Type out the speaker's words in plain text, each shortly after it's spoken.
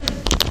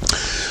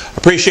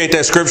Appreciate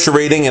that scripture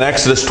reading in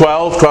Exodus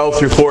 12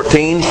 through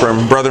 14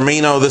 from Brother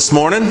Mino this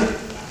morning.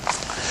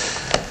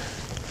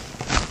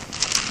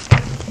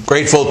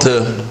 Grateful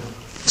to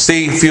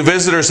see a few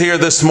visitors here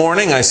this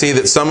morning. I see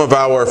that some of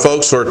our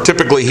folks who are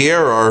typically here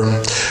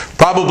are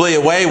probably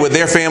away with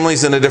their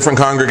families in a different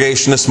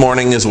congregation this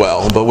morning as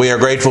well. But we are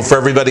grateful for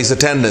everybody's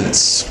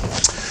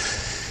attendance.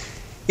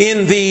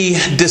 In the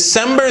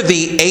December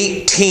the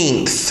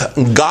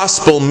 18th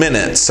Gospel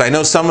Minutes, I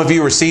know some of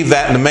you received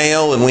that in the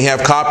mail and we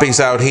have copies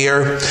out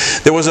here.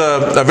 There was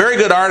a very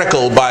good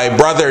article by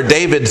Brother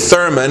David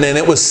Thurman, and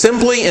it was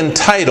simply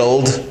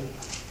entitled,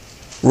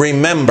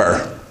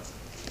 Remember.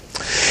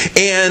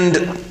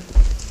 And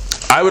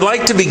I would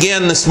like to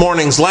begin this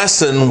morning's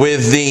lesson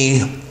with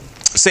the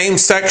same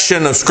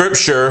section of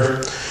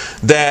Scripture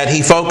that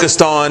he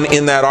focused on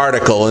in that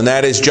article, and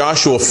that is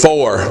Joshua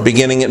 4,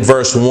 beginning at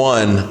verse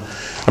 1.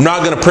 I'm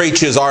not going to preach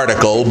his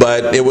article,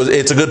 but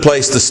it's a good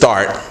place to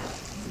start.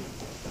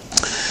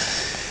 It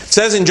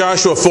says in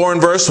Joshua 4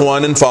 and verse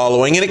 1 and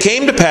following, "And it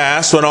came to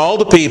pass, when all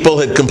the people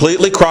had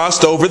completely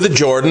crossed over the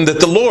Jordan, that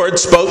the Lord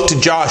spoke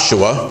to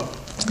Joshua,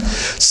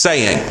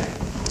 saying,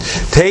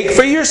 Take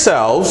for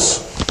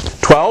yourselves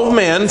 12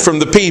 men from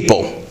the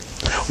people,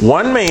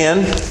 1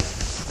 man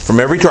from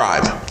every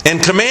tribe,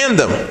 and command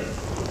them,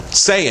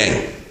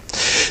 saying,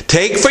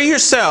 Take for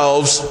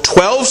yourselves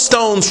 12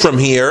 stones from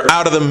here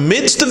out of the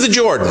midst of the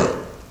Jordan,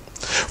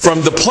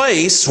 from the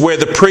place where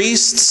the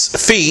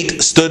priest's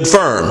feet stood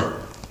firm.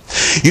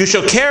 You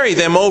shall carry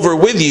them over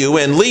with you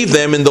and leave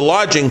them in the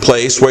lodging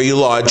place where you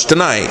lodge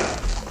tonight.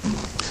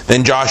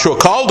 Then Joshua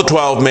called the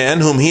 12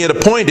 men whom he had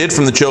appointed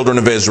from the children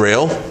of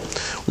Israel,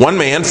 1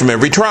 man from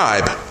every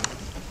tribe.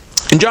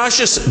 And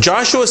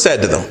Joshua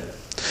said to them,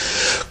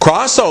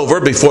 Cross over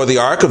before the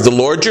ark of the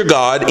Lord your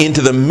God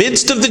into the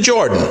midst of the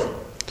Jordan,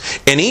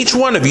 and each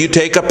one of you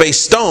take up a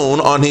stone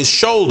on his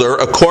shoulder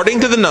according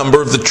to the number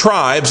of the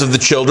tribes of the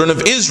children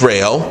of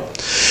Israel,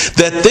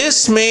 that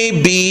this may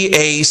be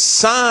a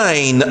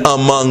sign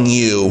among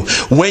you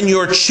when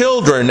your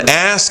children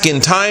ask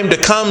in time to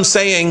come,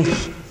 saying,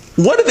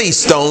 What do these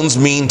stones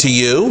mean to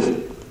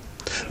you?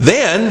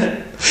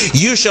 Then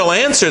you shall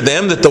answer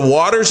them that the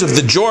waters of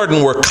the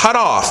Jordan were cut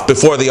off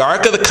before the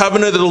ark of the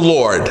covenant of the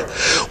Lord.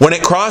 When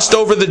it crossed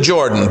over the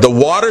Jordan, the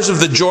waters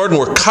of the Jordan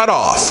were cut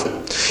off.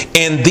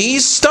 And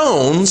these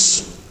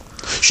stones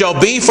shall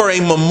be for a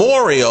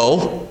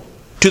memorial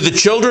to the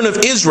children of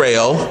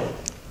Israel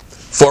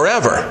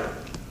forever.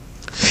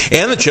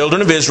 And the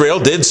children of Israel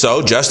did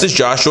so, just as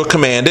Joshua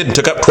commanded, and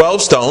took up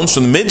 12 stones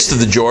from the midst of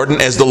the Jordan,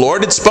 as the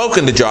Lord had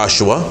spoken to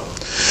Joshua,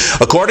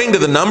 according to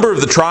the number of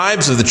the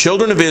tribes of the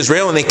children of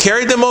Israel, and they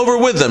carried them over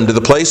with them to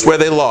the place where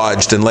they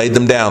lodged, and laid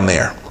them down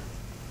there.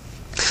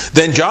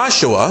 Then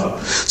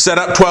Joshua set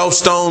up 12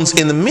 stones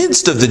in the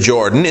midst of the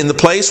Jordan, in the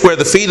place where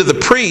the feet of the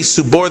priests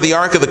who bore the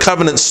ark of the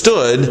covenant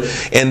stood,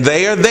 and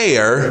they are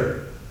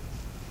there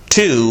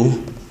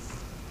to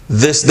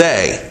this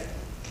day.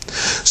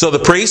 So the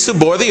priests who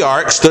bore the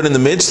ark stood in the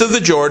midst of the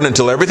Jordan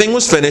until everything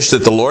was finished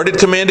that the Lord had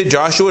commanded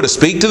Joshua to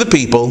speak to the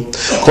people,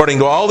 according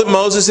to all that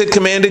Moses had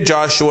commanded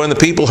Joshua, and the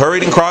people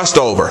hurried and crossed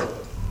over.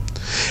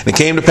 And it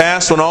came to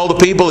pass, when all the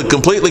people had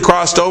completely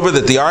crossed over,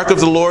 that the ark of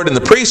the Lord and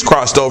the priests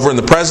crossed over in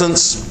the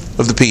presence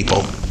of the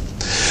people.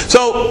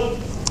 So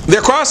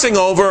they're crossing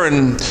over,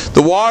 and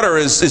the water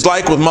is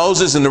like with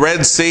Moses in the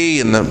Red Sea,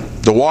 and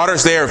the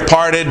waters there have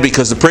parted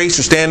because the priests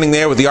are standing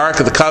there with the Ark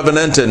of the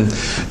Covenant, and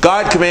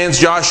God commands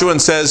Joshua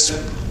and says,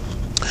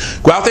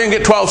 Go out there and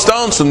get 12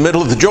 stones from the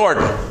middle of the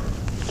Jordan.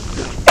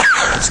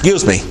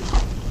 Excuse me.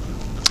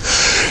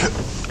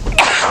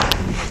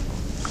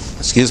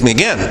 Excuse me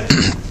again.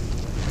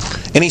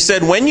 And he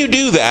said, when you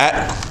do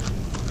that,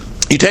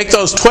 you take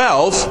those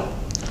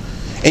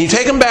 12 and you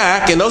take them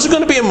back, and those are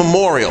going to be a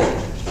memorial.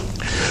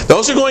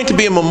 Those are going to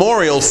be a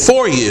memorial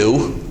for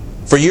you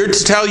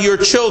to tell your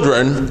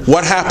children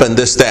what happened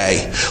this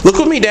day. Look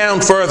with me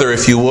down further,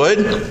 if you would,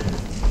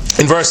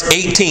 in verse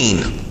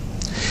 18.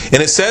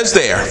 And it says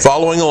there,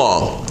 following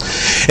along,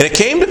 And it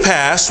came to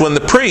pass, when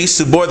the priests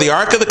who bore the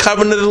ark of the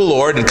covenant of the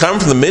Lord had come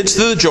from the midst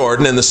of the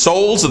Jordan, and the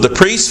soles of the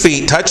priests'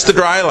 feet touched the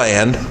dry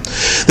land,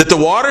 that the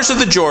waters of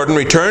the Jordan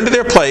returned to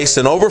their place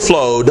and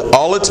overflowed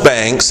all its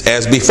banks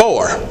as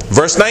before.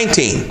 Verse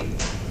 19.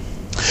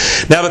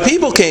 Now the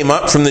people came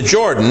up from the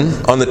Jordan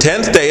on the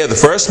 10th day of the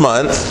first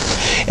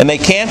month, and they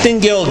camped in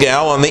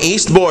Gilgal on the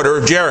east border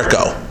of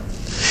Jericho.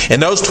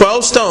 And those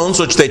 12 stones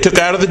which they took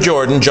out of the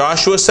Jordan,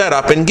 Joshua set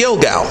up in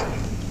Gilgal.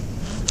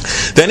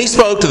 Then he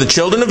spoke to the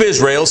children of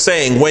Israel,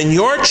 saying, When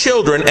your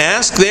children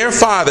ask their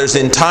fathers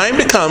in time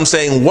to come,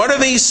 saying, What are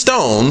these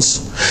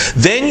stones?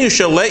 Then you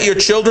shall let your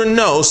children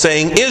know,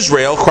 saying,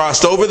 Israel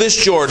crossed over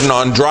this Jordan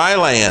on dry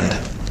land.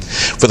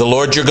 For the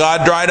Lord your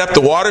God dried up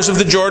the waters of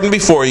the Jordan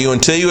before you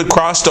until you had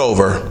crossed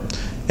over,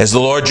 as the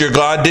Lord your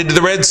God did to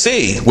the Red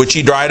Sea, which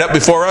he dried up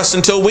before us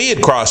until we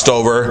had crossed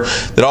over,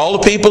 that all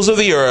the peoples of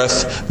the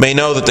earth may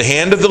know that the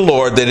hand of the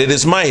Lord, that it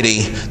is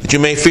mighty, that you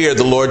may fear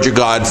the Lord your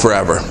God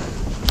forever.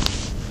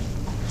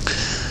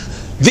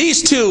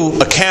 These two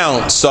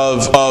accounts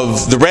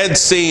of the Red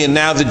Sea and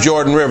now the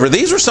Jordan River,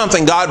 these were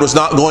something God was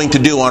not going to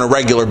do on a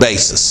regular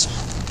basis.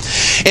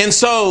 And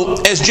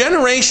so, as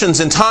generations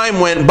and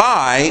time went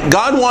by,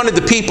 God wanted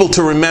the people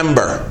to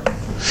remember.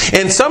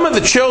 And some of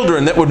the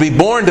children that would be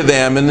born to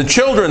them, and the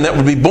children that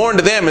would be born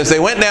to them as they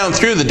went down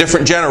through the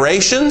different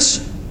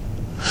generations,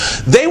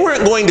 they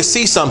weren't going to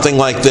see something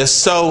like this.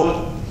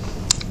 So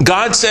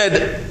God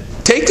said,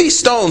 take these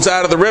stones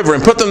out of the river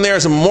and put them there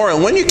as a memorial.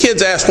 And when your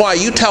kids ask why,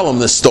 you tell them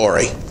this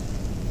story.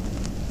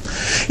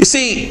 You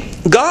see,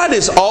 God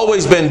has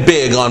always been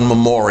big on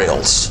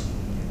memorials.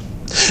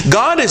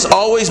 God has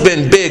always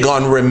been big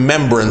on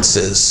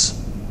remembrances.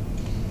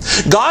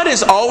 God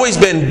has always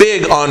been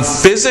big on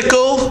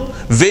physical,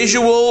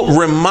 visual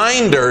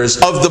reminders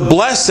of the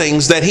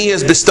blessings that He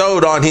has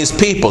bestowed on His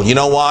people. You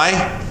know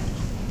why?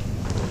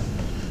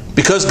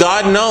 Because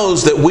God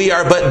knows that we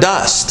are but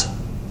dust.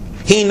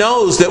 He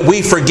knows that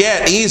we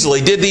forget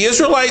easily. Did the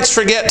Israelites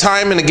forget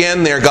time and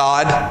again their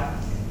God?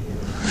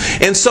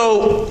 And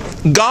so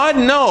God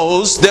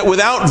knows that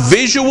without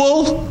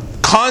visual,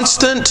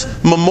 constant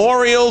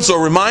memorials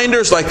or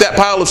reminders like that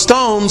pile of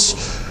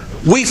stones,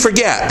 we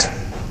forget.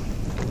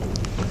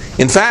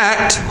 In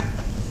fact,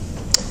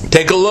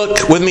 take a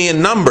look with me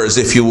in Numbers,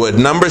 if you would.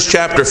 Numbers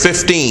chapter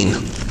 15.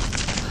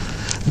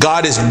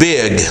 God is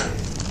big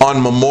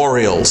on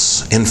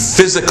memorials and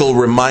physical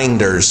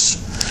reminders.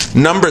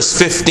 Numbers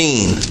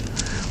 15.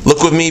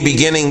 Look with me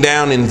beginning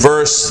down in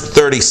verse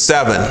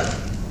 37,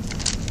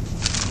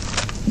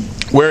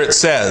 where it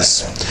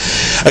says,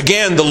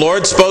 "Again the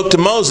Lord spoke to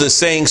Moses,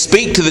 saying,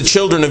 Speak to the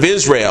children of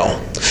Israel.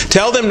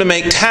 Tell them to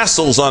make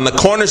tassels on the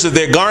corners of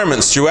their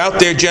garments throughout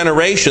their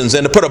generations,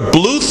 and to put a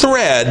blue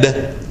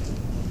thread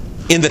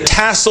in the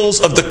tassels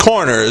of the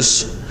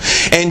corners.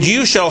 And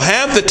you shall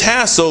have the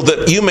tassel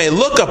that you may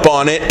look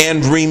upon it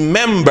and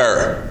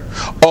remember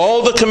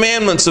all the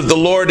commandments of the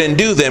Lord and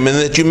do them, and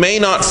that you may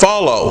not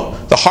follow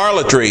the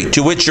harlotry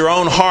to which your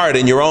own heart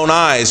and your own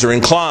eyes are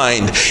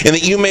inclined, and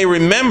that you may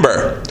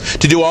remember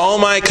to do all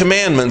my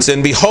commandments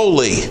and be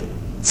holy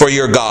for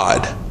your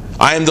God.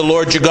 I am the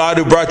Lord your God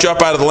who brought you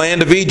up out of the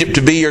land of Egypt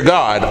to be your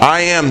God.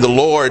 I am the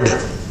Lord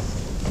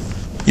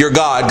your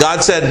God."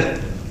 God said,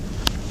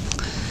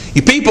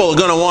 you people are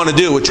going to want to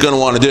do what you're going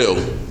to want to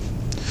do.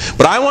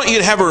 But I want you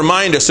to have a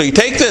reminder. So you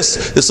take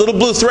this little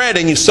blue thread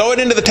and you sew it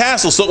into the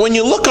tassel, so that when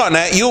you look on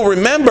that, you'll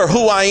remember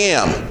who I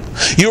am.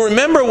 You'll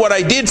remember what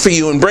I did for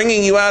you in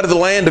bringing you out of the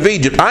land of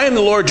Egypt. I am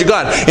the Lord your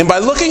God. And by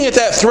looking at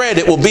that thread,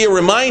 it will be a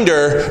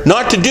reminder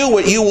not to do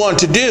what you want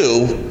to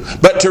do,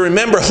 but to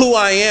remember who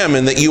I am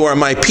and that you are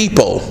my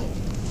people.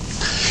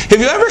 Have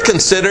you ever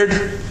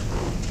considered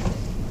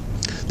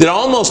that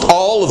almost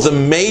all of the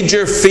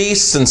major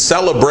feasts and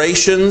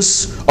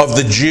celebrations of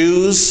the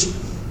Jews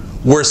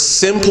were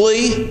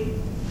simply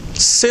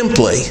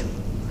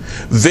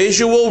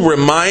visual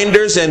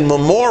reminders and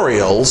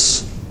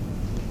memorials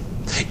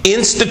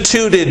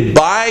instituted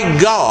by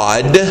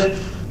God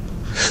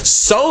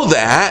so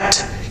that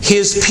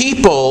His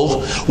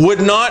people would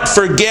not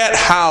forget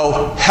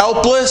how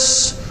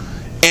helpless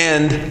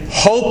and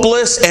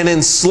hopeless and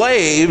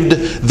enslaved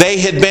they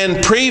had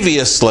been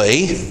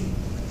previously,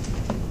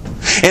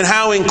 and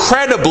how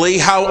incredibly,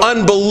 how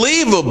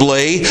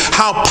unbelievably,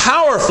 how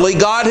powerfully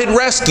God had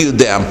rescued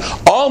them.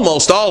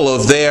 Almost all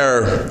of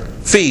their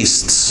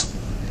feasts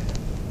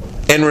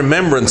and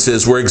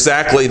remembrances were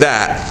exactly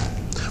that.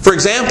 For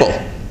example,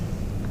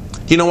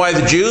 do you know why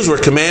the Jews were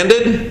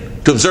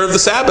commanded to observe the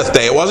Sabbath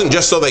day? It wasn't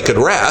just so they could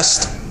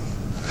rest.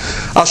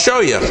 I'll show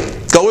you.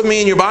 Go with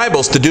me in your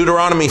Bibles to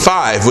Deuteronomy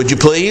 5, would you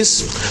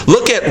please?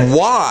 Look at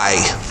why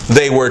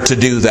they were to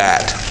do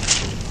that.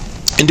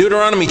 In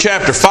Deuteronomy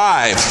chapter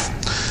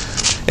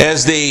 5,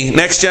 as the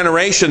next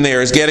generation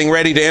there is getting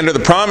ready to enter the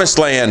promised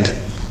land,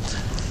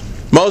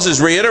 Moses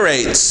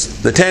reiterates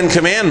the Ten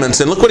Commandments.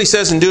 And look what he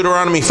says in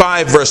Deuteronomy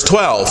 5, verse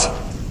 12.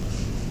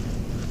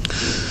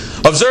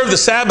 "Observe the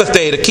Sabbath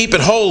day to keep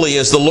it holy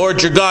as the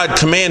Lord your God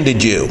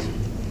commanded you."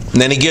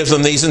 And then he gives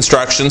them these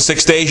instructions.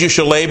 6 days you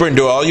shall labor and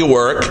do all your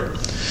work.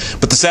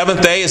 But the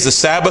seventh day is the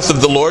Sabbath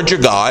of the Lord your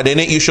God. In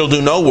it you shall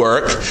do no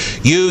work.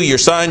 You, your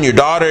son, your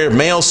daughter,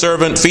 male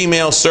servant,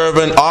 female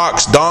servant,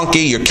 ox,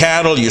 donkey, your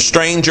cattle, your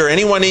stranger,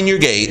 anyone in your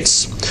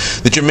gates,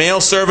 that your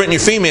male servant and your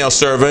female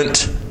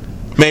servant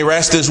may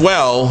rest as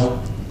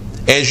well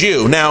as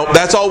you. Now,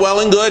 that's all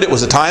well and good. It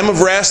was a time of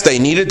rest. They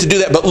needed to do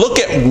that. But look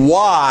at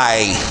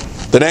why.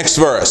 The next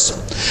verse.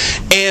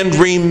 "And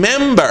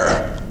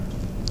remember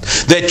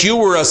that you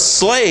were a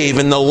slave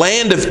in the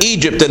land of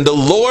Egypt, and the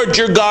Lord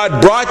your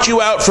God brought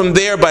you out from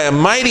there by a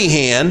mighty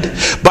hand,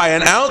 by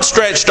an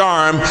outstretched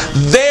arm.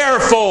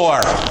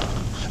 Therefore,"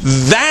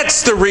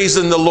 that's the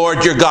reason the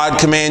Lord your God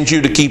commands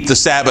you to keep the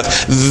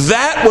Sabbath.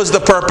 That was the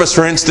purpose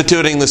for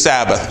instituting the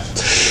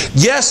Sabbath.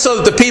 Yes, so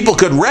that the people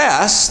could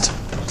rest,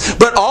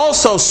 but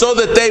also so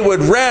that they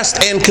would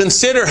rest and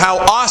consider how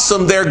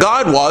awesome their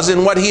God was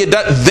and what He had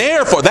done.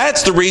 Therefore,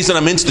 that's the reason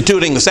I'm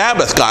instituting the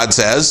Sabbath, God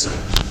says,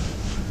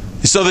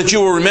 so that you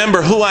will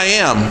remember who I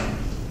am.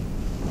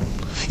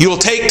 You will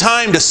take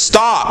time to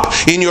stop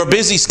in your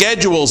busy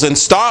schedules and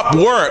stop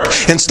work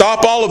and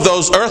stop all of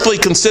those earthly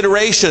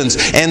considerations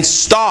and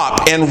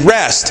stop and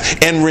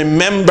rest and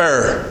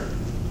remember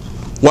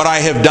what I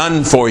have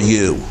done for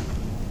you.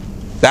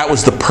 That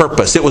was the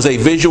purpose. It was a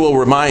visual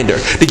reminder.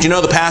 Did you know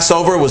the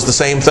Passover was the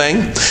same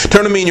thing?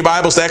 Turn to me in your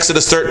Bibles to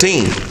Exodus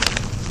 13.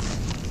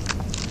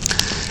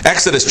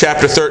 Exodus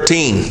chapter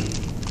 13.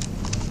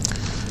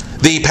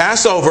 The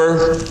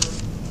Passover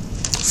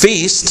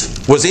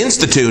feast was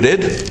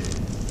instituted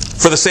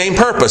for the same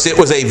purpose. It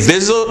was a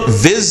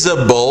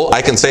visible,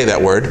 I can say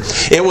that word.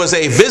 It was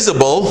a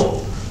visible,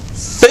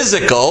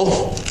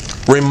 physical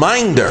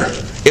reminder.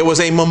 It was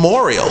a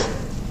memorial.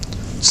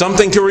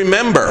 Something to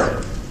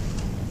remember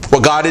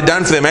what God had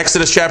done for them.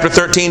 Exodus chapter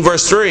 13,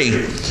 verse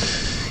 3.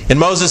 And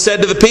Moses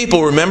said to the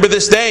people, remember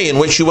this day in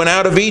which you went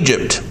out of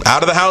Egypt,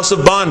 out of the house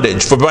of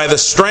bondage, for by the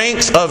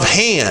strength of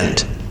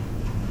hand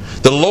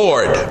the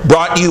Lord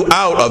brought you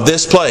out of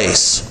this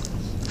place.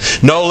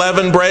 No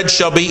leavened bread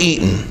shall be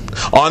eaten.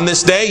 On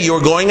this day you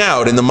are going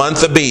out in the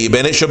month Abib,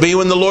 and it shall be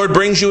when the Lord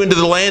brings you into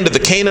the land of the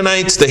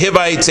Canaanites, the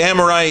Hittites,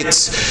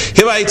 Amorites,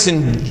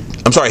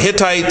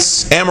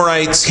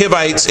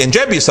 Hivites, and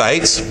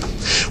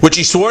Jebusites, which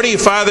he swore to your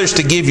fathers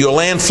to give you, a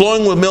land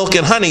flowing with milk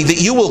and honey,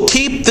 that you will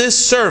keep this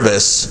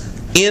service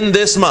in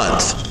this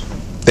month.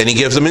 Then he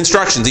gives them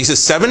instructions. He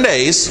says, 7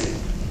 days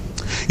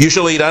you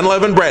shall eat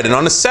unleavened bread, and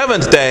on the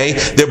seventh day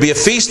there will be a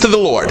feast to the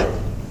Lord.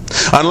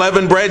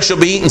 Unleavened bread shall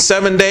be eaten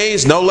 7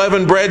 days. No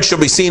leavened bread shall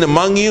be seen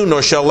among you,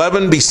 nor shall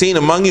leaven be seen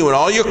among you in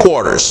all your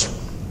quarters.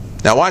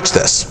 Now watch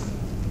this.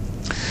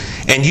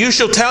 And you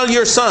shall tell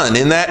your son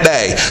in that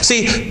day.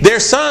 See, their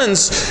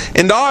sons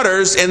and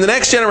daughters and the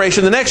next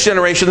generation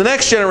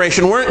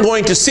weren't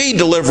going to see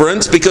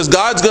deliverance because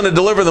God's going to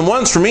deliver them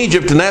once from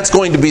Egypt, and that's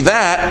going to be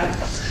that.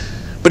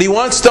 But he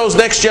wants those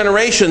next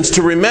generations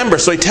to remember.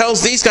 So he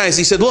tells these guys,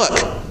 he said, look,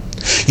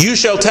 you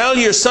shall tell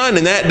your son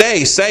in that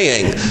day,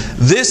 saying,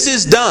 this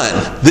is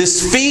done.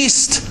 This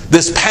feast,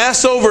 this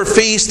Passover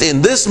feast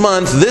in this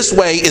month, this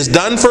way, is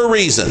done for a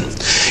reason.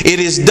 It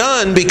is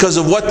done because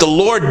of what the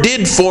Lord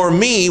did for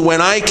me when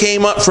I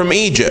came up from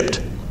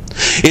Egypt.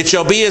 It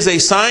shall be as a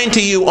sign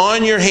to you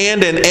on your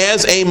hand and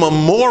as a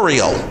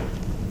memorial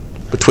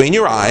between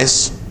your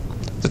eyes,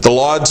 that the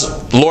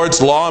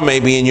Lord's law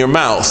may be in your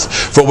mouth.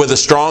 For with a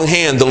strong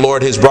hand the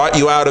Lord has brought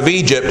you out of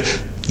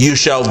Egypt. You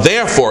shall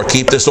therefore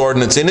keep this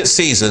ordinance in its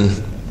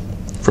season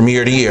from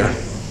year to year.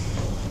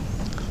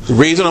 The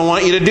reason I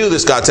want you to do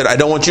this, God said, I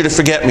don't want you to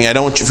forget me. I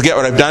don't want you to forget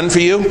what I've done for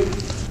you.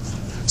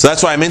 So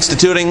that's why I'm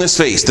instituting this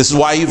feast. This is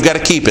why you've got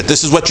to keep it.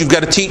 This is what you've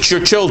got to teach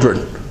your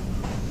children.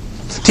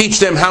 Teach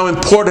them how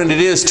important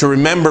it is to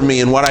remember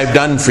me and what I've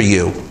done for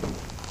you.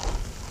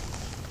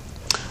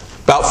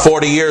 About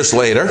 40 years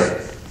later,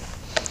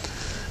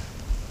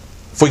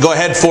 if we go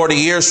ahead 40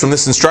 years from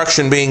this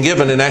instruction being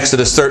given in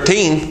Exodus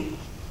 13,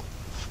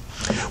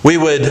 we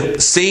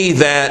would see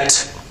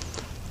that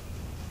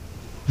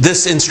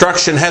this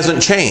instruction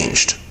hasn't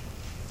changed.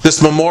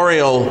 This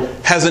memorial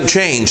hasn't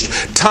changed.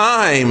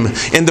 Time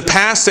in the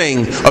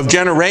passing of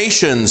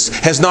generations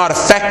has not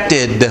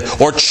affected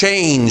or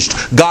changed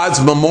God's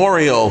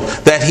memorial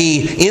that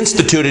He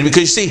instituted.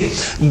 Because you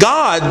see,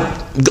 God,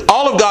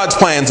 all of God's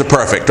plans are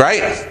perfect,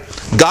 right?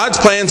 God's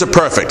plans are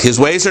perfect. His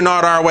ways are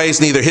not our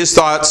ways, neither His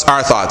thoughts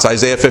our thoughts.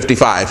 Isaiah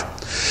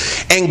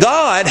 55. And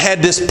God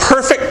had this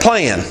perfect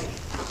plan.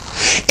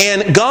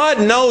 And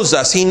God knows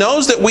us. He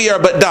knows that we are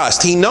but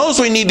dust. He knows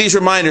we need these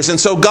reminders. And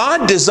so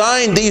God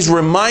designed these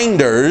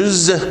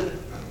reminders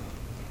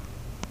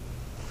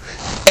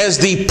as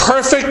the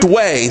perfect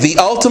way, the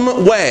ultimate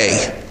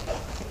way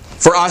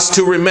for us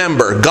to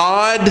remember.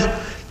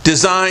 God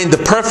designed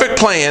the perfect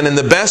plan and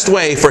the best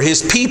way for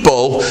His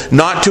people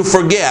not to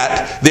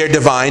forget their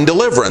divine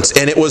deliverance.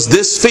 And it was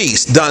this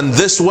feast done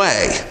this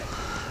way.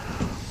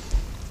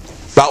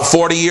 About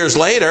 40 years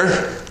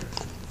later,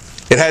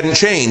 it hadn't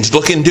changed.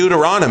 Look in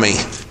Deuteronomy.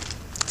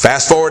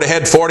 Fast forward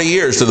ahead 40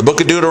 years to the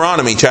book of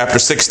Deuteronomy, chapter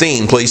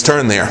 16. Please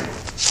turn there.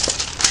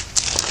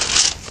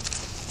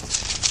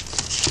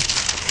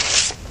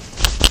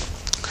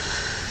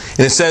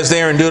 And it says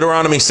there in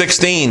Deuteronomy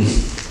 16,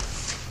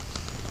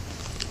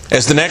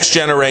 as the next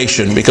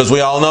generation, because we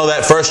all know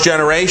that first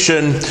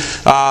generation,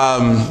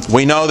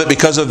 we know that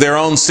because of their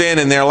own sin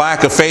and their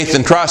lack of faith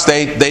and trust,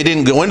 they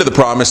didn't go into the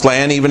promised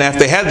land even after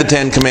they had the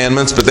 10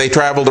 commandments, but they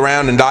traveled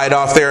around and died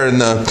off there in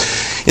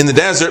the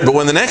desert. But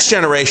when the next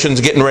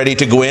generation's getting ready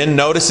to go in,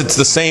 notice it's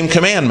the same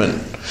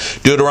commandment.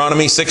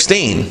 Deuteronomy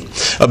 16.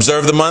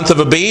 Observe the month of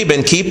Abib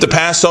and keep the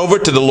Passover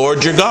to the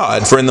Lord your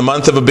God. For in the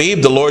month of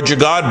Abib the Lord your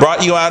God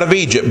brought you out of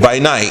Egypt by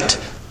night.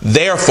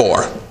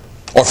 Therefore,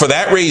 or for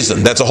that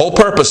reason, that's the whole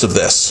purpose of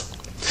this.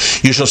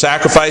 You shall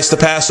sacrifice the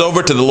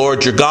Passover to the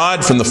Lord your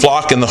God from the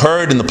flock and the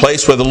herd in the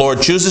place where the Lord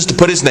chooses to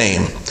put His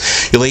name.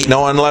 You'll eat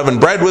no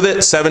unleavened bread with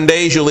it. 7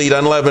 days you'll eat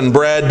unleavened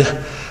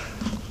bread.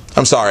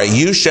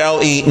 You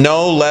shall eat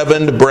no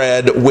leavened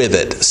bread with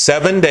it.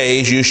 7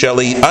 days you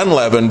shall eat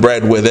unleavened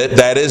bread with it.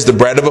 That is the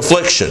bread of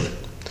affliction.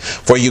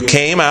 For you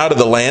came out of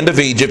the land of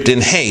Egypt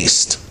in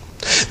haste.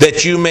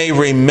 that you may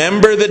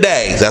remember the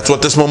day," that's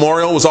what this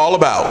memorial was all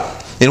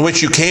about, "in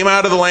which you came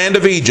out of the land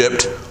of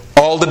Egypt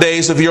all the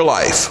days of your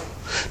life.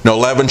 No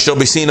leaven shall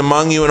be seen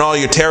among you in all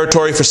your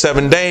territory for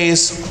 7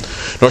 days,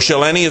 nor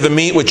shall any of the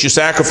meat which you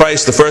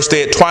sacrifice the first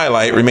day at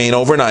twilight remain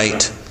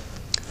overnight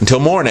until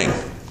morning.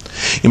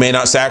 You may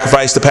not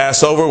sacrifice the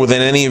Passover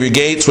within any of your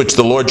gates which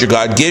the Lord your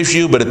God gives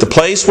you, but at the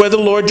place where the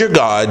Lord your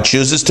God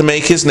chooses to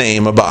make his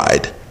name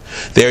abide.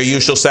 There you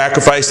shall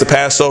sacrifice the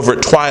Passover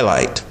at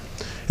twilight,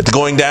 at the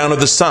going down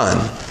of the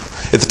sun,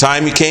 at the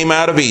time you came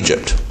out of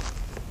Egypt.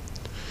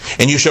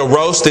 And you shall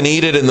roast and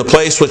eat it in the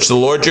place which the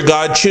Lord your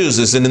God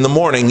chooses, and in the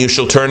morning you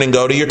shall turn and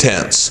go to your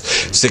tents.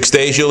 6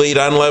 days you'll eat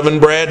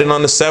unleavened bread, and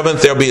on the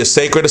 7th there will be a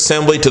sacred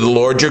assembly to the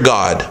Lord your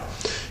God.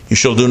 You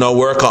shall do no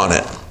work on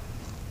it."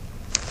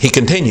 He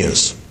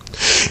continues,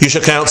 "You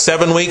shall count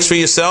 7 weeks for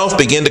yourself.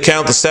 Begin to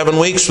count the 7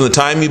 weeks from the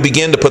time you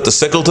begin to put the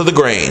sickle to the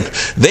grain.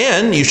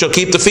 Then you shall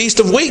keep the Feast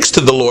of Weeks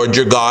to the Lord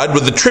your God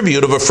with the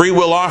tribute of a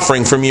freewill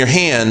offering from your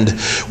hand,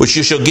 which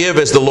you shall give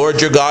as the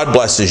Lord your God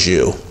blesses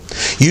you.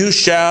 You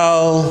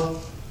shall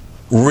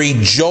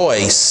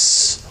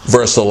rejoice,"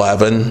 verse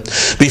 11,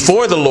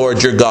 "before the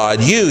Lord your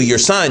God, you, your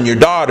son, your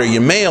daughter,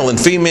 your male and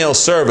female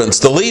servants,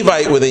 the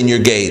Levite within your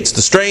gates,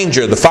 the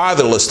stranger, the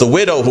fatherless, the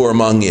widow who are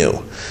among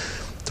you,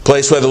 the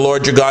place where the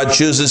Lord your God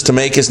chooses to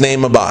make his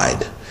name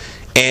abide.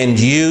 And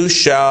you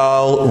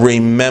shall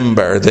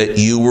remember that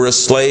you were a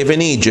slave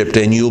in Egypt,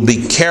 and you'll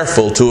be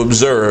careful to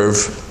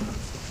observe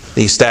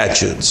these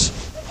statutes."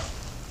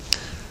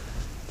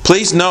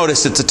 Please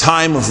notice it's a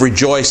time of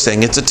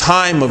rejoicing. It's a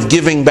time of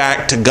giving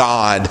back to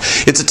God.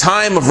 It's a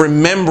time of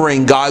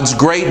remembering God's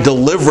great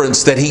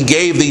deliverance that he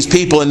gave these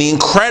people and the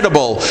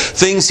incredible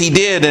things he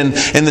did and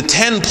the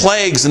 10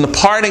 plagues and the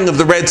parting of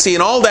the Red Sea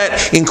and all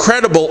that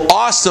incredible,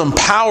 awesome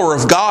power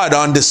of God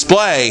on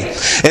display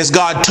as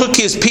God took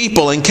his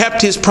people and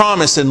kept his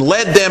promise and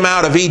led them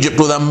out of Egypt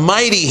with a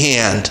mighty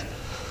hand.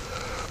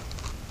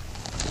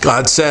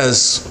 God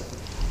says,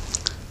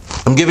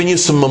 "I'm giving you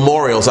some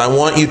memorials. I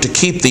want you to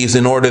keep these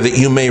in order that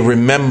you may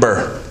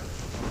remember.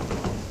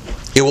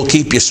 It will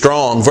keep you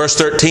strong." Verse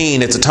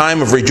 13, it's a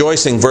time of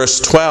rejoicing. Verse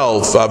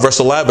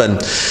 11.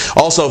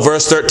 Also,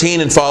 verse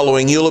 13 and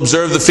following, "You'll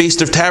observe the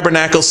Feast of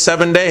Tabernacles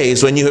 7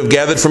 days when you have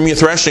gathered from your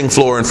threshing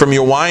floor and from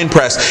your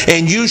winepress,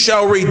 and you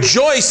shall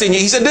rejoice in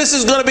you." He said, this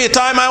is going to be a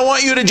time I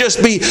want you to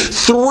just be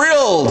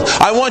thrilled.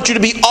 I want you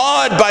to be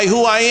awed by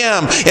who I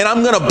am, and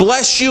I'm going to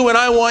bless you, and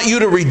I want you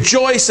to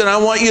rejoice, and I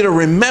want you to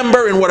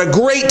remember, and what a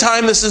great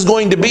time this is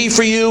going to be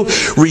for you.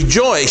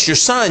 Rejoice, your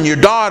son, your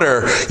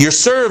daughter, your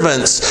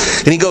servants.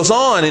 And he goes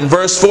on in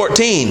verse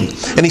 14,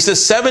 and he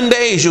says, 7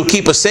 days you'll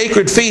keep a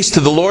sacred feast to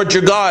the Lord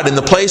your God in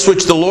the place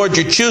which the Lord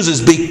your chooses,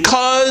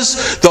 because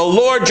the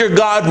Lord your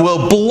God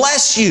will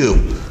bless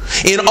you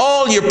in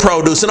all your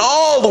produce and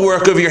all the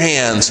work of your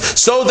hands,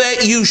 so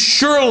that you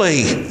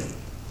surely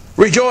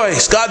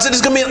rejoice. God said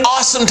it's going to be an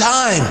awesome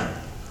time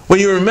when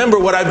you remember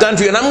what I've done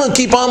for you, and I'm going to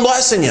keep on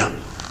blessing you.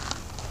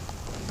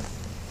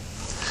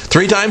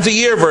 3 times a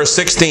year, verse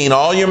 16,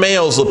 all your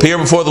males will appear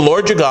before the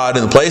Lord your God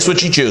in the place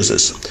which he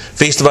chooses.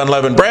 Feast of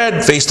unleavened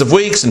bread, Feast of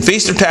Weeks, and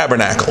Feast of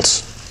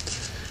Tabernacles.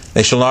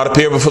 They shall not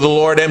appear before the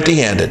Lord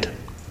empty-handed.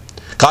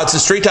 God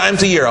says 3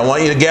 times a year, I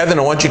want you to gather and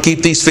I want you to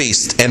keep these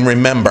feasts and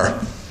remember.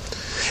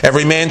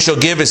 Every man shall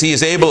give as he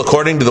is able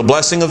according to the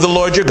blessing of the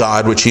Lord your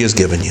God, which he has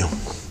given you.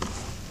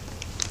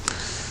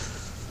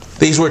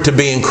 These were to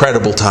be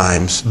incredible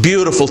times,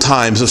 beautiful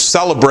times of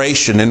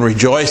celebration and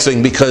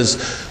rejoicing because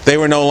they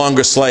were no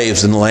longer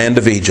slaves in the land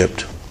of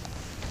Egypt.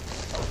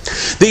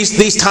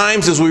 These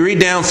times, as we read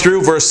down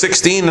through verse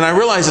 16, and I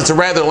realize it's a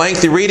rather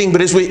lengthy reading,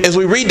 but as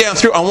we read down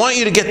through, I want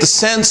you to get the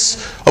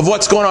sense of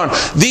what's going on.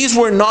 These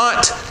were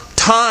not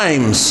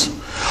times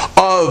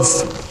of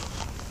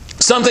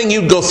something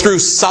you'd go through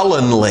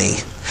sullenly.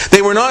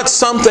 They were not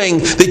something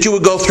that you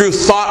would go through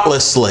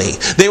thoughtlessly.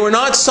 They were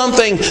not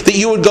something that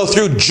you would go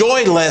through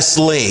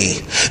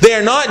joylessly. They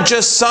are not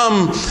just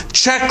some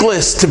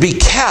checklist to be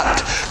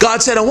kept.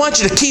 God said, I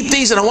want you to keep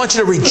these and I want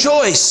you to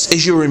rejoice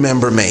as you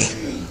remember me.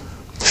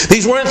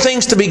 These weren't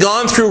things to be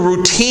gone through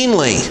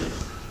routinely,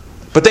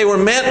 but they were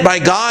meant by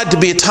God to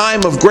be a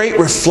time of great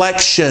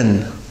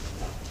reflection,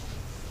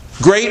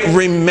 great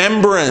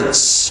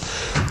remembrance,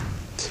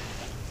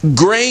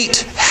 great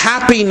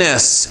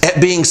happiness at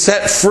being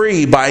set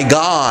free by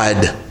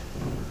God,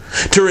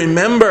 to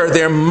remember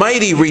their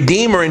mighty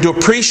Redeemer and to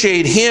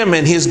appreciate Him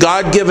and His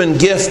God-given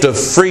gift of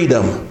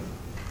freedom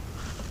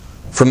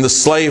from the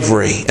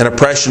slavery and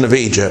oppression of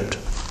Egypt.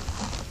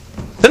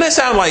 Doesn't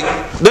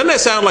that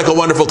sound like a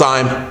wonderful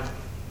time?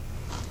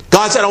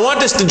 God said, I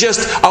want this to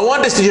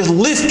just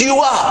lift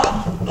you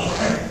up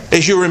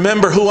as you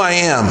remember who I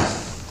am.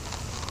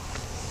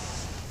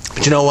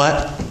 But you know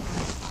what?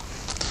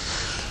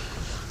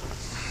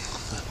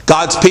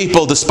 God's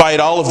people,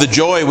 despite all of the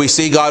joy we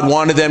see God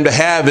wanted them to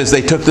have as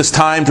they took this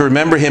time to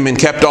remember Him and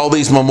kept all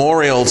these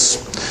memorials,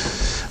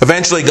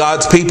 Eventually,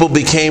 God's people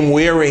became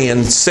weary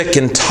and sick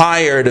and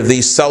tired of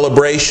these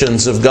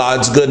celebrations of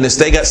God's goodness.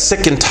 They got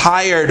sick and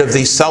tired of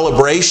these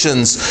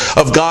celebrations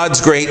of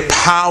God's great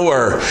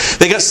power.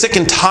 They got sick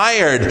and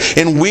tired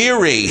and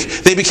weary.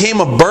 They became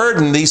a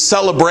burden, these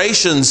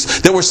celebrations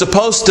that were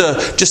supposed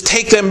to just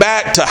take them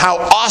back to how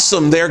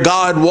awesome their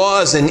God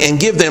was and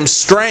give them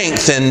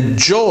strength and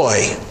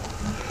joy.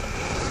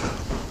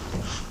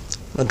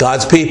 But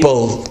God's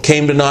people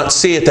came to not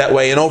see it that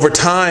way, and over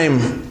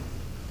time,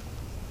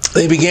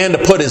 they began to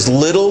put as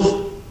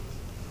little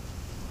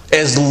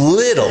as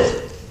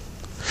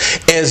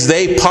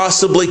they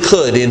possibly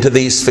could into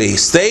these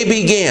feasts. They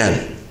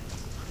began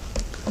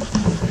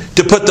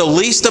to put the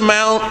least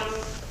amount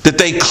that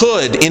they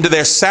could into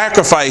their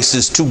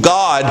sacrifices to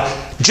God,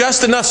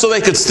 just enough so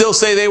they could still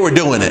say they were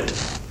doing it.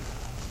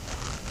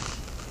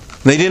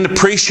 They didn't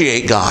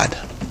appreciate God.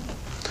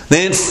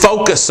 They didn't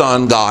focus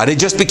on God. It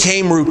just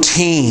became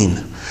routine.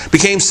 It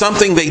became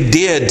something they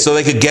did so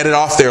they could get it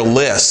off their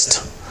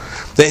list.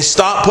 They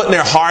stopped putting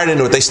their heart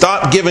into it. They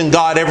stopped giving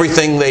God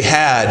everything they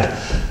had.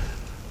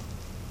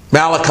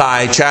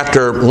 Malachi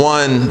chapter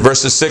 1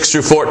 verses 6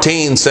 through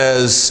 14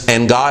 says,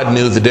 and God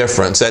knew the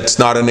difference. That's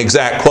not an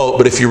exact quote,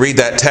 but if you read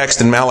that text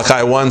in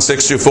Malachi 1,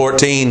 6 through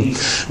 14,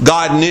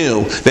 God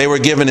knew they were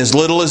given as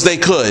little as they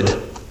could.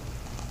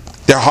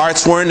 Their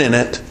hearts weren't in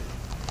it.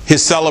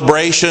 His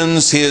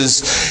celebrations,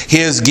 his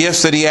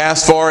gifts that he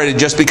asked for, it had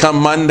just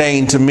become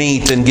mundane to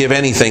meet and give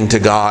anything to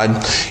God.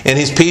 And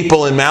his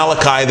people in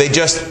Malachi,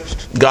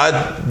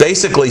 God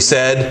basically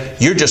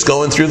said, you're just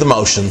going through the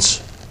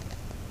motions.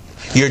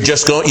 You're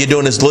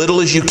doing as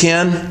little as you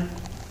can.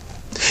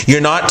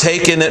 You're not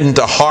taking it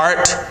into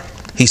heart.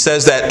 He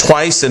says that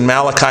twice in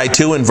Malachi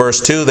 2 and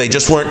verse 2. They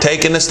just weren't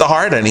taking this to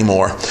heart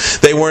anymore.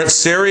 They weren't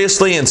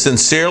seriously and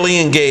sincerely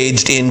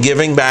engaged in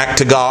giving back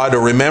to God or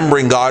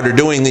remembering God or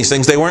doing these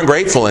things. They weren't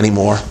grateful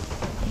anymore.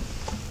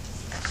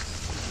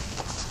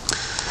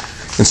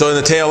 And so in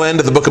the tail end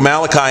of the book of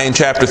Malachi in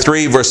chapter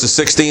 3, verses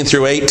 16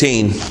 through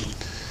 18,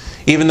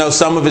 even though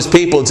some of his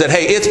people had said,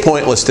 hey, it's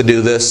pointless to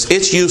do this,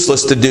 it's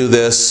useless to do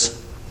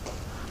this,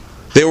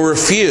 there were a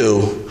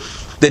few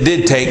that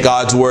did take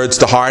God's words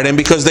to heart. And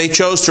because they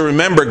chose to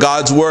remember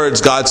God's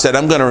words, God said,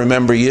 I'm going to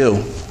remember you.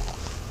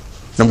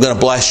 I'm going to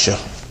bless you.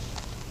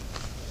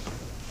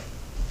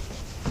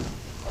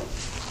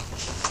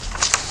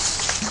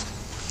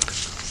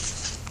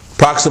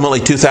 Approximately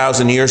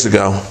 2,000 years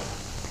ago,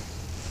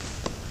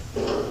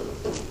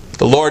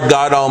 the Lord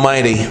God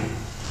Almighty,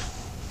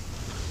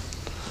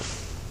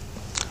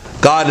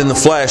 God in the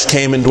flesh,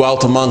 came and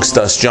dwelt amongst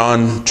us,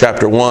 John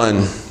chapter 1.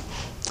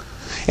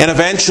 And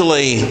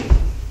eventually,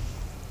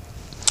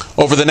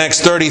 over the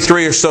next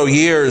 33 or so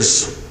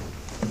years,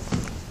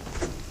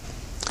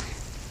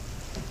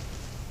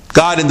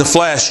 God in the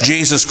flesh,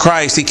 Jesus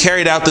Christ, He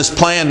carried out this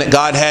plan that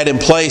God had in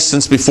place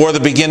since before the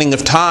beginning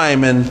of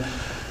time, and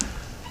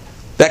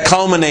that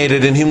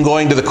culminated in Him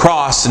going to the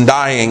cross and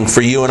dying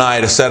for you and I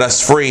to set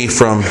us free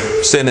from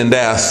sin and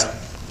death.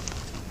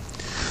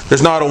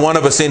 There's not a one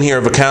of us in here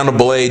of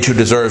accountable age who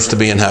deserves to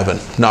be in heaven.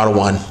 Not a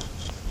one.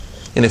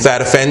 And if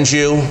that offends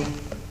you,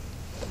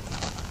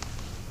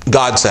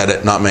 God said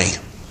it, not me.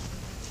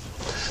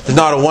 There's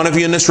not a one of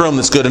you in this room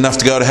that's good enough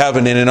to go to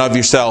heaven in and of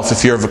yourself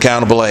if you're of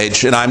accountable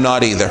age. And I'm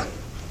not either.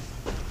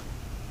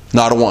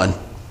 Not a one.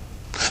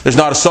 There's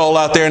not a soul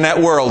out there in that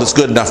world that's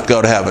good enough to go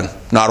to heaven.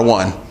 Not a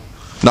one.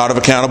 Not of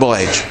accountable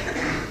age.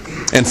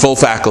 And full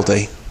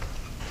faculty.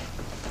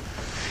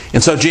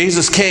 And so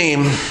Jesus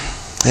came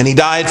and He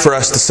died for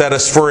us to set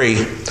us free.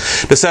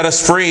 To set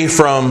us free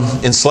from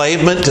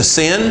enslavement to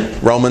sin,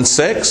 Romans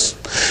 6.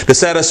 To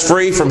set us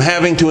free from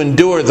having to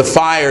endure the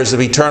fires of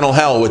eternal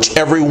hell, which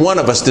every one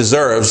of us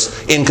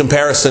deserves in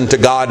comparison to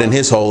God and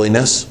His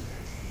holiness.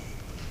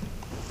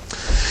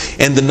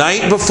 And the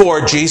night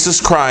before Jesus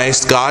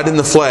Christ, God in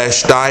the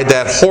flesh, died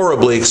that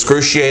horribly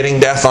excruciating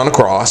death on a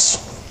cross,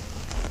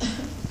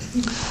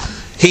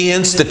 He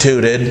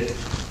instituted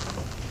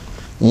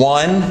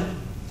one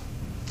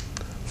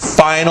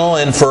final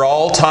and for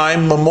all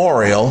time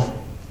memorial,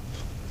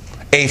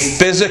 a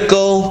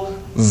physical,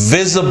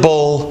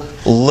 visible,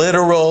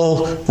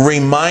 literal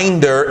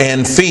reminder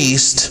and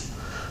feast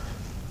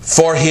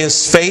for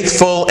His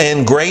faithful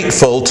and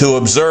grateful to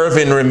observe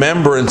in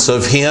remembrance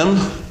of Him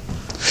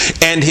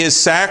and His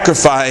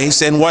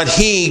sacrifice and what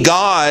He,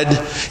 God,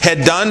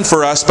 had done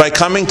for us by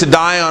coming to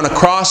die on a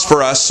cross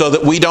for us so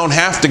that we don't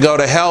have to go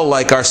to hell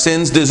like our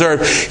sins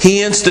deserve.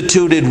 He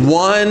instituted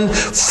one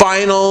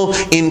final,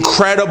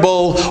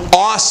 incredible,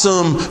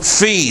 awesome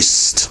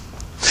feast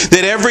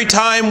that every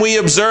time we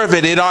observe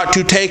it, it ought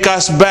to take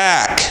us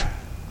back.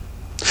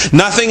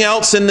 Nothing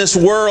else in this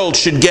world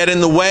should get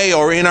in the way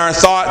or in our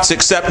thoughts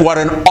except what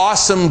an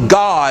awesome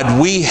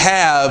God we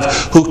have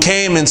who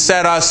came and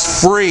set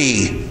us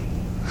free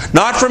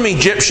Not from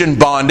Egyptian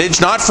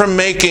bondage, not from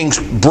making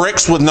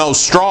bricks with no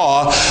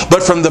straw,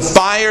 but from the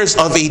fires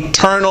of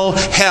eternal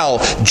hell.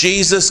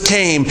 Jesus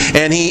came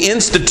and He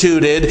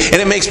instituted, and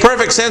it makes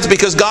perfect sense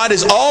because God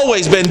has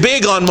always been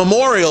big on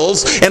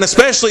memorials, and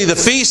especially the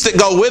feasts that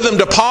go with them,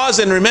 to pause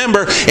and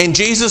remember. And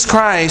Jesus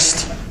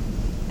Christ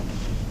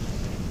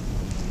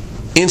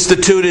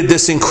instituted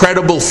this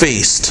incredible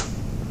feast.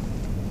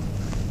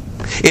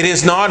 It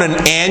is not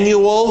an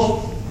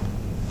annual,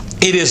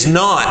 it is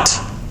not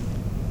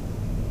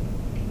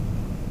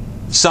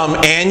some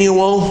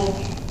annual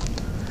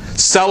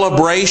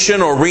celebration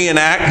or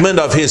reenactment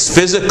of His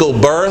physical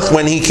birth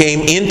when He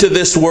came into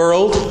this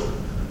world,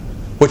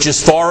 which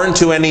is foreign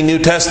to any New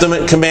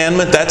Testament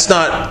commandment. That's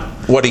not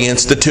what He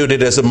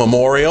instituted as a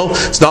memorial.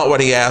 It's not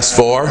what He asked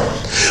for.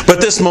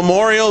 But this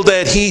memorial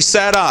that He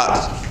set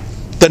up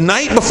the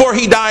night before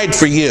He died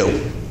for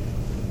you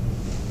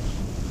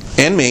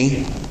and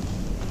me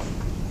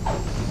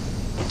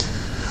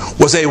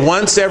was a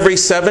once every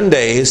 7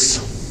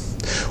 days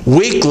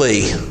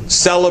weekly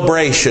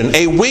celebration,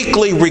 a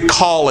weekly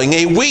recalling,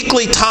 a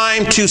weekly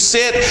time to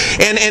sit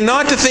and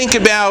not to think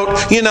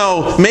about,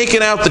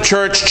 making out the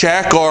church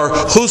check, or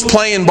who's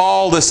playing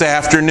ball this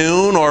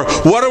afternoon, or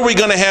what are we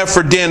going to have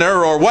for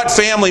dinner, or what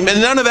family,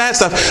 none of that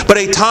stuff, but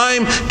a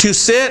time to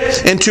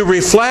sit and to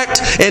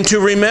reflect and to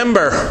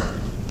remember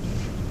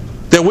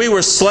that we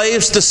were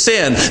slaves to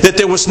sin, that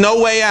there was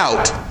no way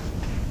out,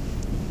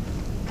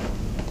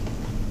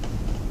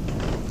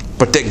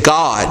 but that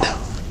God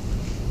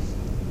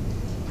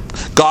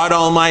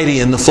Almighty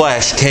in the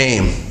flesh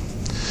came.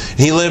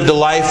 He lived a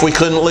life we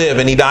couldn't live,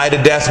 and He died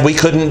a death we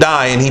couldn't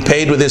die, and He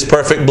paid with His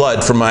perfect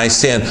blood for my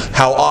sin.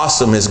 How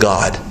awesome is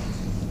God!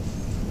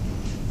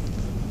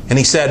 And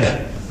He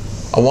said,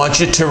 I want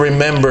you to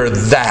remember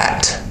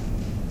that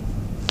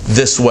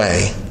this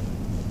way.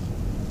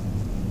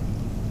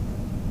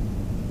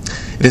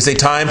 It is a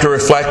time to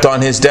reflect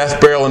on His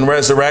death, burial, and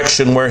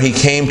resurrection, where He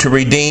came to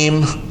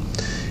redeem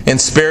and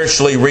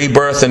spiritually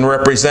rebirth and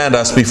represent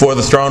us before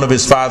the throne of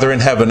His Father in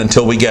heaven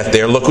until we get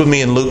there. Look with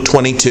me in Luke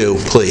 22,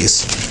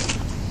 please.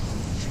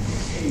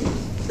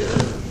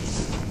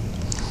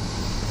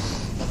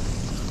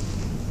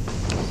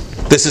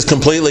 This is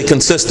completely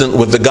consistent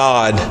with the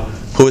God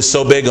who is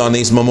so big on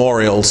these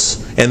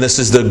memorials, and this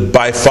is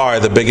by far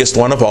the biggest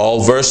one of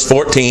all. Verse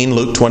 14,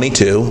 Luke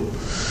 22.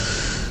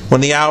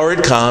 When the hour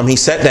had come, He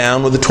sat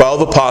down with the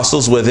 12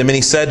 apostles with Him, and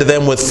He said to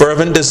them, with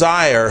fervent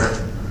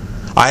desire,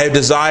 I have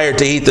desired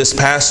to eat this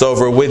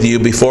Passover with you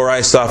before I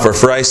suffer.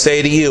 For I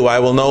say to you, I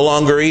will no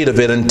longer eat of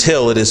it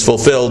until it is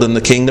fulfilled in the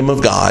kingdom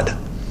of God.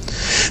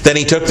 Then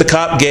He took the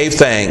cup, gave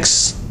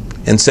thanks,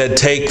 and said,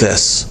 take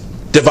this,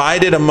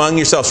 divide it among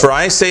yourselves. For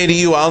I say to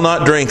you, I'll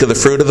not drink of the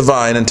fruit of the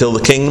vine until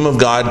the kingdom of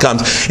God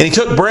comes. And He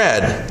took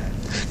bread,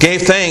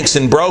 gave thanks,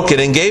 and broke it,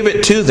 and gave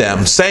it to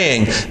them,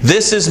 saying,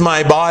 this is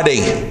my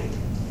body,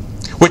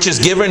 which is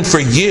given for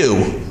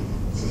you.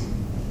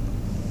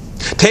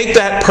 Take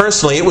that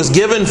personally. It was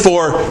given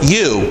for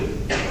you.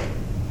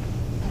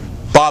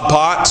 Bob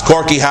Potts,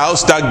 Corky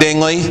House, Doug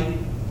Dingley.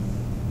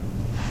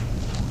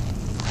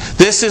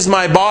 This is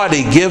my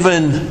body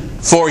given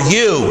for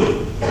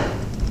you.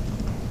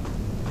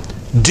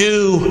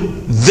 Do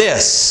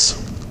this.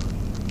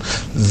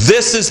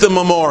 This is the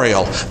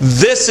memorial.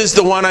 This is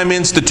the one I'm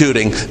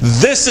instituting.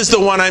 This is the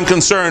one I'm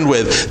concerned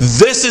with.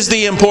 This is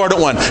the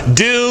important one.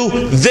 Do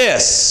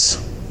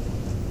this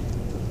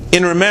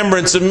in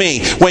remembrance of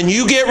me. When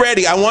you get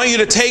ready, I want you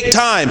to take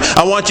time.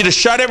 I want you to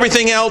shut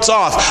everything else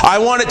off. I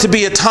want it to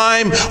be a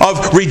time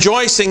of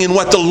rejoicing in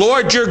what the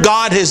Lord your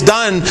God has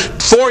done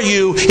for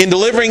you in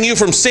delivering you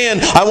from sin.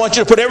 I want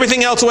you to put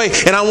everything else away,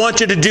 and I want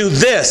you to do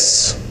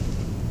this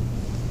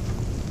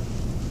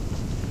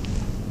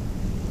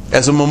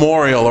as a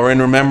memorial or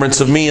in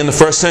remembrance of me. And the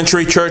first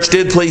century church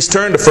did. Please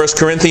turn to 1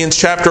 Corinthians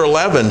chapter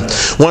 11.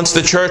 Once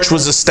the church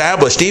was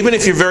established, even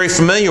if you're very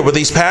familiar with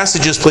these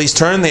passages, please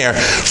turn there.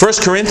 1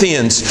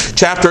 Corinthians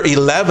chapter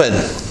 11,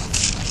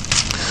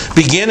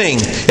 beginning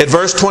at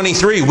verse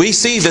 23, we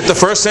see that the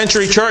first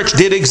century church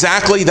did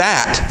exactly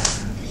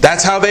that.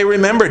 That's how they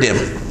remembered Him.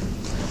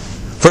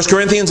 1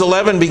 Corinthians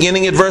 11,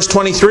 beginning at verse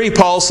 23,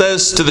 Paul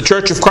says to the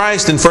church of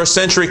Christ in first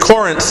century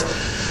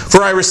Corinth,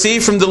 for I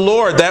received from the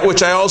Lord that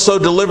which I also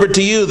delivered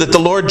to you, that the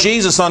Lord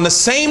Jesus, on the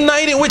same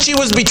night in which He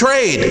was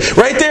betrayed,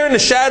 right there in the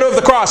shadow of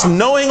the cross,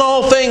 knowing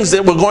all things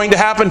that were going to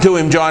happen to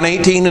Him, John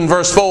 18 and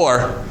verse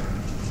 4,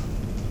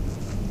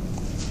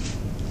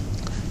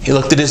 He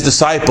looked at His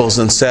disciples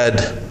and said,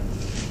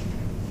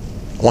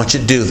 I want you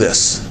to do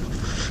this.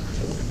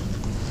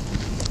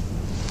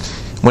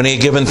 When He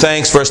had given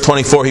thanks, verse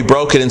 24, He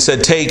broke it and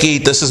said, take,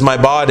 eat, this is my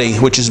body,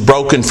 which is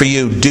broken for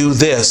you. Do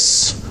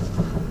this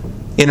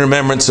in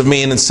remembrance of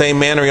me. And in the same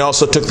manner He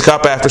also took the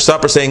cup after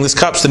supper, saying, this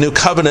cup's the new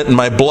covenant in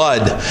my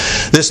blood.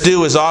 This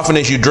do as often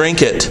as you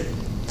drink it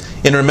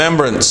in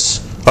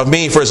remembrance of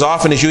me. For as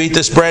often as you eat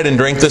this bread and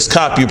drink this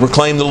cup, you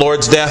proclaim the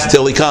Lord's death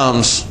till He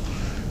comes.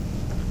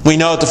 We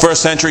know that the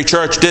first century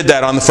church did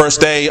that on the first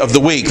day of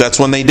the week. That's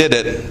when they did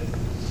it.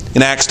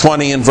 In Acts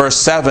 20 and verse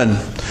 7,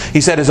 he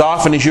said, as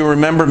often as you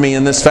remember me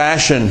in this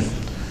fashion,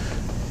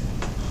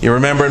 you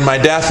remember in my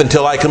death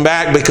until I come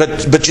back.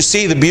 But you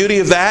see the beauty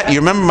of that? You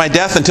remember my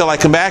death until I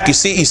come back? You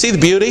see the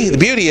beauty? The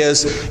beauty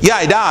is, yeah,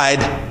 I died,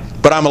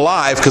 but I'm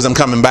alive because I'm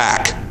coming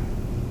back.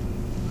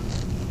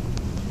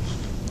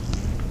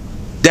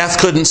 Death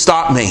couldn't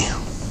stop me.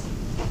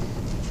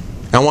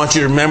 I want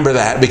you to remember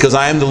that, because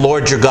I am the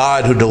Lord your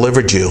God who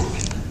delivered you.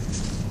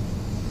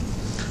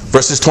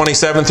 Verses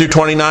 27 through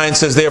 29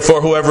 says,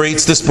 therefore whoever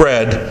eats this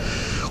bread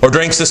or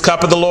drinks this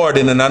cup of the Lord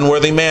in an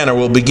unworthy manner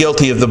will be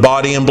guilty of the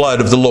body and blood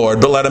of the Lord.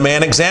 But let a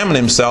man examine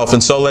himself,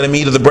 and so let him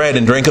eat of the bread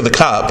and drink of the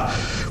cup.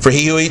 For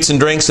he who eats and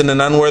drinks in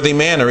an unworthy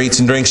manner eats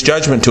and drinks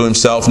judgment to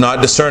himself,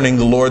 not discerning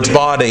the Lord's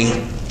body.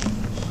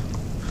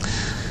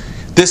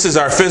 This is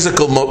our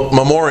physical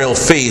memorial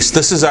feast.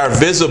 This is our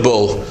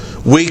visible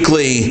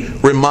weekly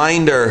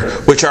reminder,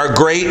 which our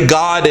great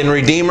God and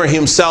Redeemer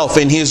himself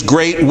in his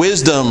great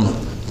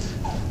wisdom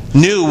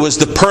knew was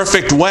the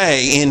perfect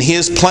way in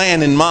his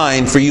plan in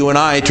mind for you and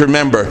I to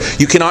remember.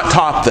 You cannot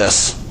top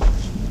this.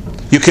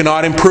 You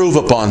cannot improve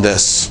upon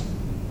this.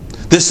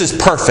 This is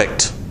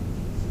perfect.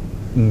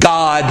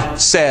 God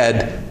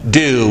said,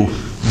 do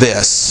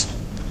this.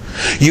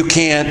 You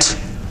can't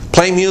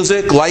play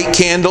music, light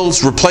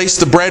candles, replace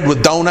the bread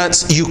with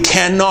donuts. You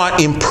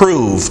cannot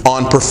improve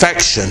on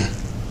perfection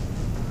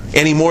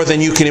any more than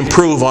you can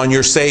improve on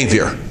your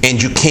Savior.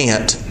 And you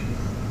can't.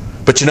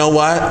 But you know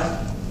what?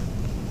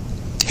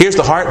 Here's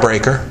the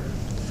heartbreaker.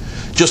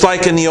 Just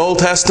like in the Old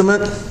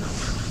Testament,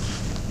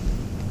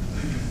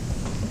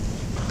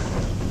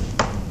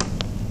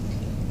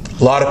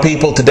 a lot of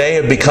people today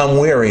have become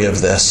weary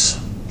of this.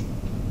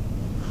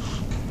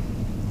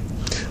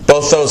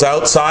 Both those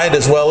outside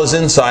as well as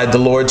inside the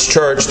Lord's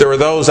church. There are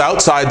those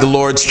outside the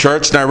Lord's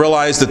church, and I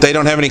realize that they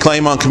don't have any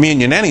claim on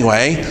communion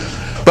anyway.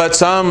 But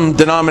some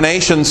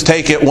denominations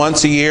take it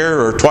once a year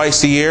or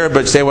twice a year,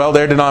 but say, well,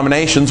 they're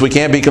denominations, we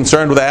can't be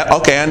concerned with that.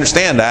 Okay, I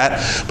understand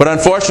that. But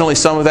unfortunately,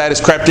 some of that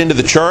has crept into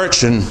the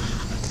church, and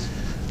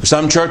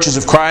some churches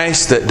of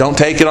Christ that don't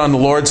take it on the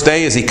Lord's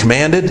Day as He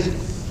commanded.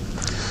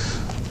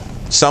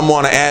 Some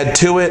want to add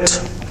to it.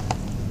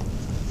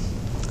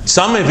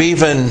 Some have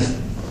even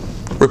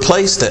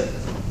replaced it.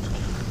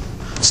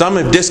 Some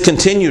have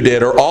discontinued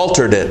it or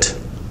altered it.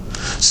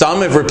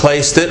 Some have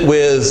replaced it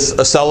with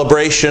a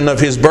celebration of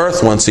His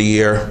birth once a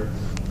year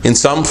in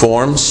some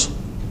forms.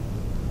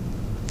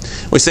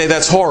 We say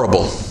that's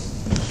horrible.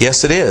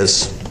 Yes, it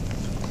is.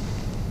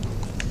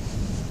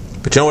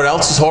 But you know what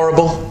else is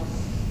horrible?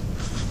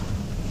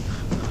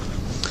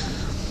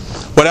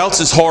 What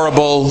else is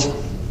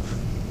horrible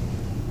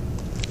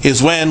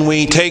is when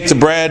we take the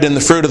bread and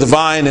the fruit of the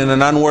vine in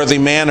an unworthy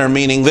manner,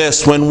 meaning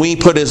this, when we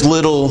put as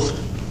little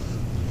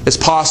as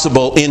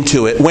possible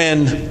into it,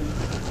 when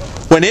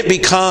it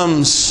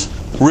becomes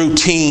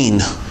routine.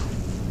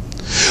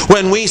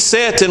 When we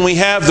sit and we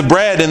have the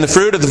bread and the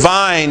fruit of the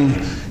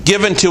vine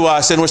given to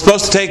us, and we're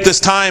supposed to take this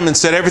time and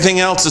set everything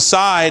else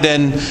aside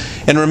and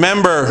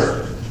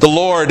remember the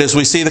Lord as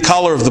we see the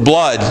color of the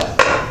blood.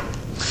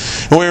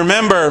 And we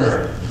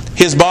remember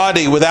His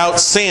body without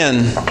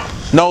sin,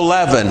 no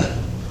leaven.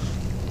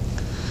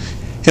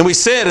 And we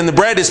sit and the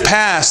bread is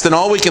passed, and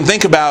all we can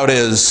think about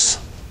is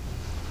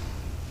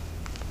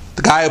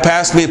the guy who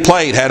passed me a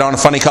plate had on a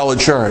funny colored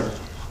shirt.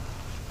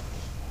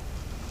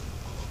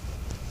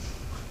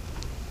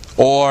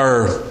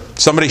 Or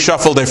somebody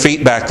shuffled their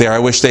feet back there. I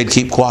wish they'd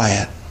keep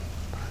quiet.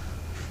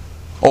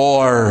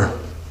 Or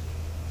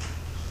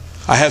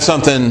I have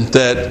something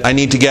that I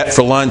need to get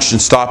for lunch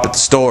and stop at the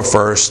store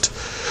first.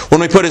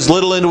 When we put as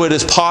little into it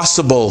as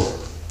possible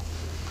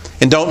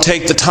and don't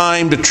take the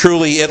time to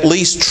truly at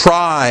least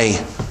try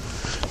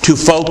to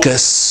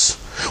focus.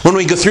 When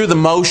we go through the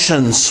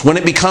motions, when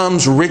it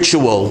becomes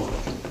ritual.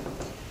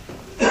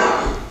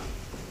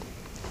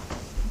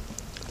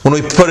 When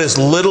we put as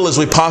little as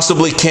we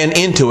possibly can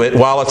into it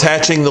while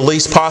attaching the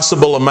least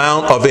possible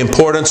amount of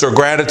importance or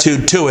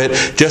gratitude to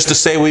it, just to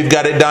say we've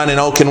got it done and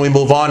oh, can we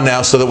move on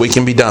now so that we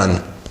can be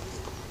done.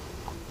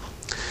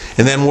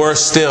 And then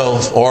worse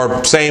still,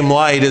 or same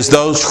light, is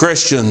those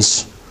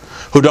Christians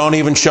who don't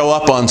even show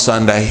up on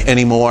Sunday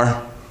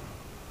anymore.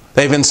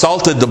 They've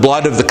insulted the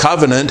blood of the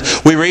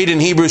covenant. We read in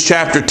Hebrews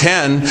chapter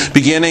 10,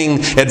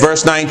 beginning at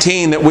verse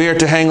 19, that we are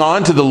to hang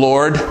on to the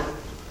Lord,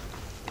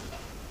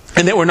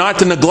 and that we're not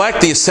to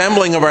neglect the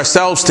assembling of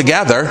ourselves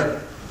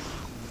together.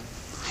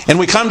 And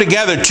we come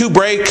together to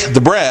break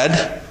the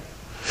bread,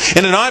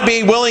 and to not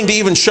be willing to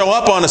even show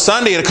up on a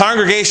Sunday at a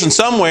congregation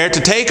somewhere to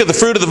take of the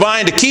fruit of the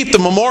vine, to keep the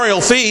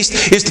memorial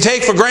feast, is to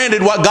take for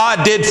granted what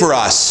God did for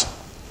us.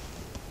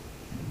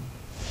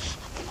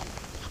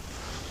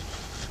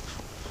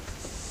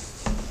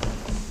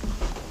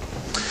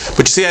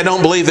 But you see, I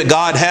don't believe that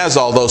God has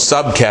all those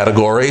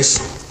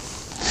subcategories.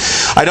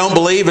 I don't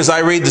believe, as I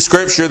read the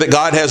Scripture, that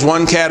God has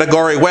one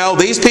category. Well,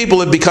 these people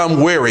have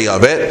become weary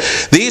of it.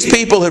 These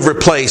people have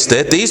replaced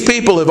it. These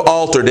people have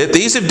altered it.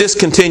 These have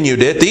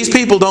discontinued it. These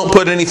people don't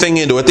put anything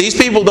into it. These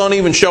people don't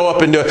even show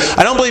up into it.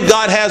 I don't believe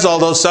God has all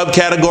those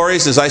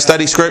subcategories as I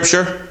study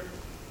Scripture.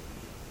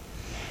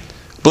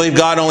 I believe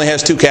God only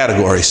has two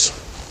categories.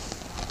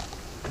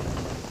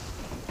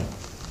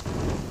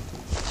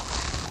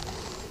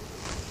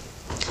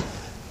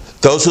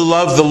 Those who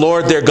love the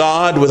Lord their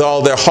God with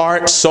all their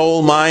heart,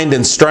 soul, mind,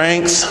 and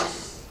strength,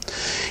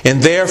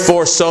 and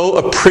therefore so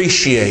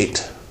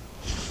appreciate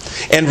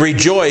and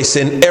rejoice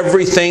in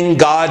everything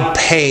God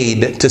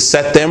paid to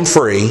set them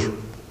free,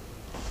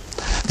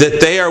 that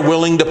they are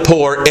willing to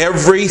pour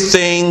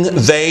everything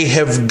they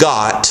have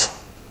got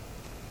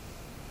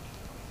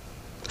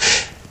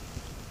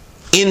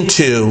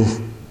into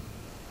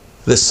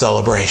this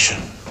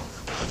celebration.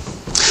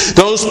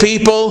 Those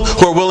people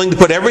who are willing to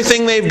put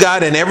everything they've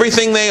got and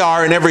everything they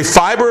are and every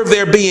fiber of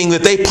their being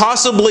that they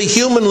possibly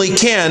humanly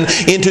can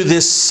into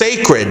this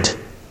sacred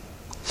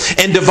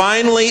and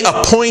divinely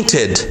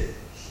appointed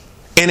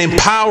and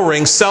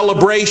empowering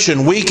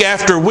celebration week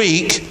after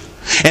week.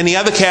 And the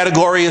other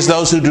category is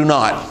those who do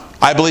not.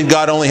 I believe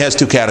God only has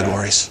two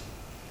categories.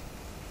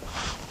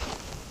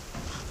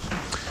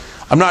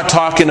 I'm not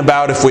talking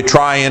about if we're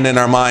trying and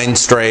our mind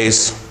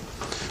strays.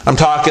 I'm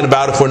talking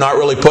about if we're not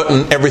really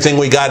putting everything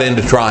we got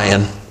into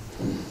trying.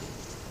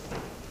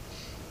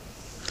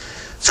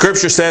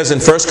 Scripture says in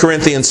 1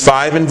 Corinthians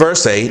 5 and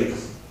verse 8,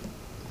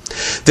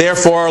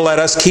 "Therefore let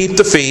us keep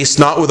the feast,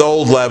 not with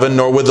old leaven,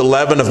 nor with the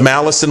leaven of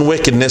malice and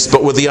wickedness,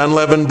 but with the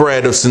unleavened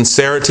bread of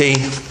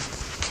sincerity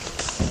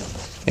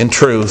and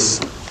truth."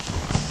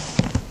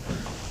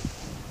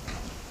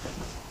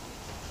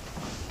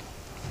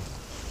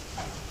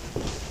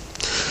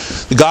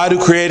 The God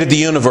who created the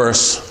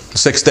universe in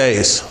 6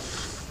 days,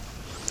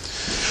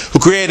 who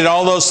created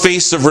all those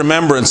feasts of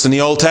remembrance in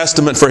the Old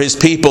Testament for His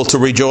people to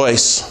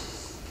rejoice,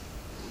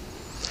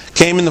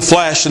 came in the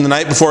flesh, and the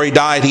night before He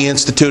died, He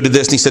instituted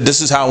this, and He said,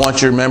 "This is how I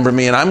want you to remember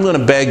me, and I'm going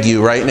to beg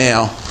you right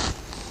now,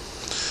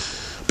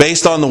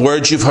 based on the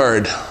words you've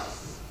heard,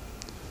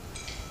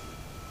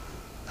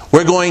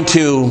 we're going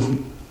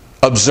to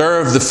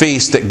observe the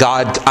feast that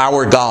God,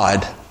 our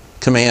God,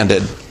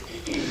 commanded.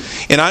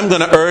 And I'm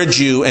going to urge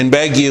you and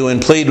beg you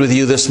and plead with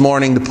you this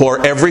morning to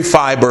pour every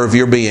fiber of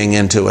your being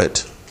into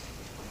it.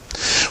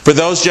 For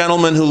those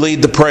gentlemen who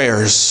lead the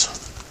prayers,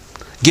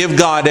 give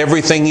God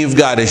everything you've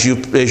got as you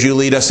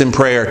lead us in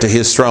prayer to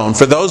His throne.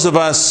 For those of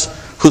us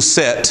who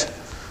sit,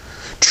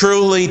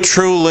 truly,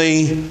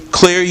 truly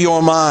clear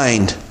your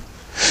mind.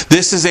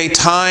 This is a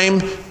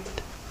time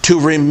to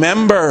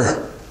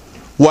remember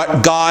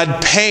what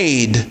God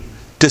paid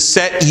to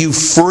set you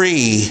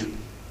free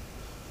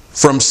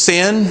from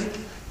sin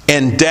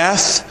and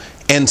death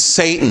and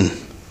Satan.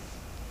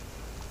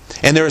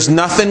 And there is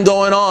nothing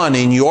going on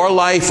in your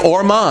life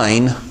or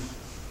mine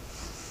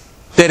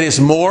that is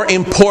more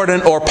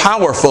important or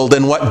powerful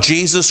than what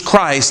Jesus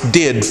Christ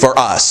did for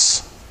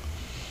us.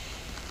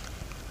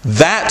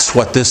 That's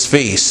what this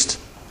feast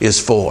is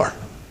for.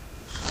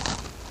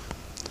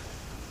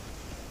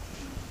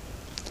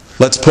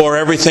 Let's pour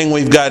everything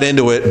we've got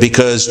into it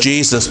because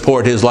Jesus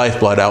poured His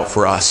lifeblood out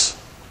for us.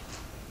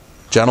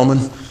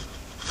 Gentlemen,